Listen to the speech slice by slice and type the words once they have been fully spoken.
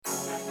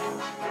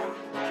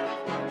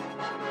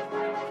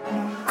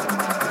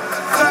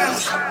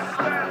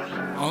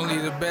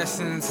Mass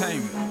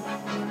Entertainment,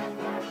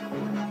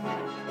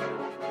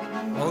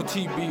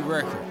 OTB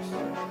Records,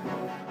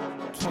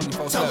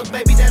 24/7. Tell her,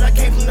 baby, that I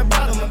came from the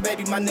bottom, and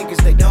baby, my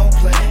niggas, they don't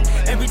play.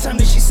 Every time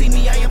that she see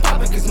me, I am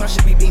poppin', cause my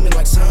shit be beaming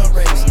like sun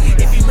rays.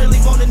 If you really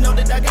wanna know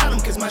that I got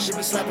 'em, cause my shit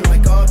be slapping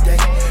like all day.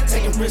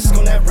 Taking risks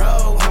on that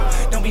road,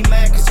 don't be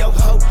mad cause your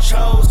hoe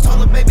chose.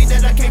 Told her, baby,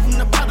 that I came from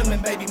the bottom,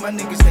 and baby, my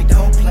niggas, they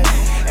don't play.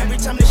 Every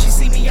time that she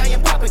see me, I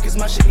am poppin', cause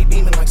my shit be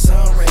beaming like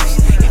sun rays.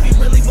 If you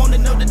really wanna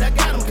know that I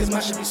got 'em, cause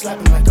my shit be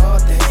slapping like all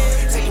day.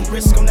 Taking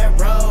risks on that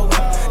road,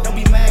 don't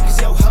be mad cause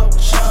your hoe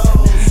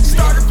chose.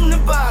 Started from the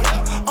bottom,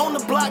 on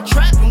the block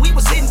trapping, we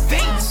was hitting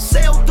fiends.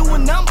 Sale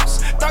doing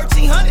numbers,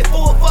 1300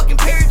 for a fucking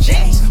pair of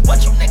jeans.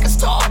 What you niggas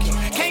talking?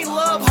 Can't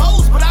love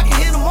hoes, but I can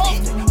hit them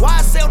often. Why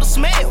I sell the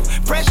smell?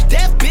 Fresh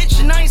death, bitch,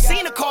 and I ain't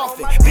seen a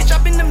coffin. Bitch, I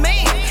been the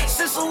man.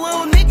 Since a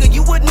little nigga,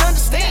 you wouldn't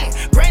understand.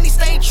 Granny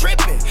stayed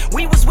tripping,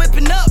 we was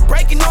whipping up,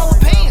 breaking all the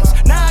pans.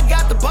 Now I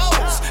got the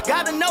balls,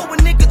 gotta know a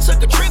nigga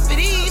took a trip at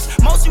ease.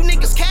 Most you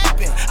niggas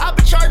capping, I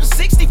been charging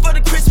 60 for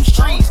the Christmas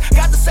trees.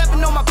 Got the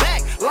 7 on my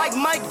back, like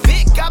Mike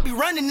Vick, I be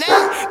running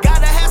now.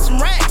 Gotta have some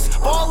racks,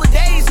 for all the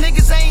days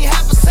niggas ain't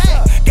half a sack.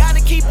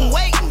 Gotta keep them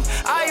waiting,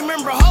 I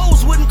remember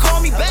hoes wouldn't call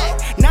me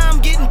back. Now I'm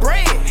getting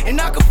bread, and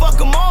I can fuck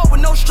them all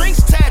with no strings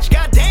attached,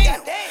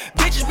 goddamn.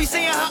 Bitches be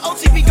saying how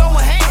OTB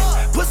going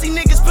ham. Pussy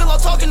niggas pillow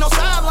talking on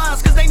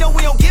sidelines, cause they know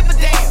we don't give a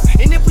damn.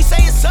 And if we say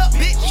it's up,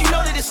 bitch, you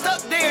know that it's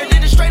stuck there.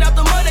 Did it straight out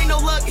the mud, ain't no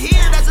luck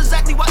here. That's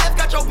exactly why F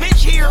got your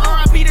bitch here.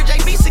 R.I.P. to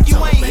JB, sick you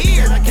ain't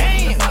here.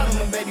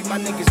 Damn. Baby, my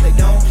niggas, they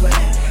don't play.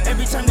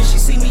 Every time that she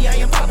see me, I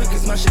am poppin',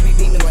 cause my shit be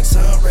beaming like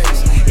sun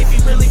rays. If you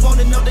really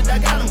wanna know that I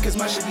got 'em, cause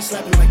my shit be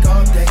slapping like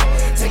all day.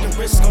 Taking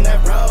risks on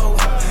that road,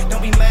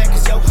 don't be mad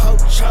cause your hoe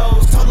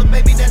chose. Told her,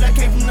 baby, that I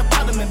came from the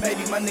bottom, and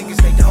baby, my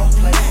niggas, they don't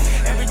play.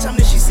 Every time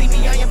that she see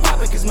me, I am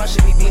poppin', cause my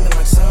shit be beaming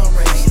like sun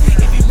rays.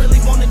 If you really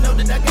wanna know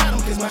that I got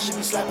 'em, cause my shit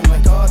be slapping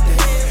like all day.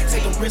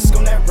 Taking risks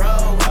on that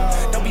road,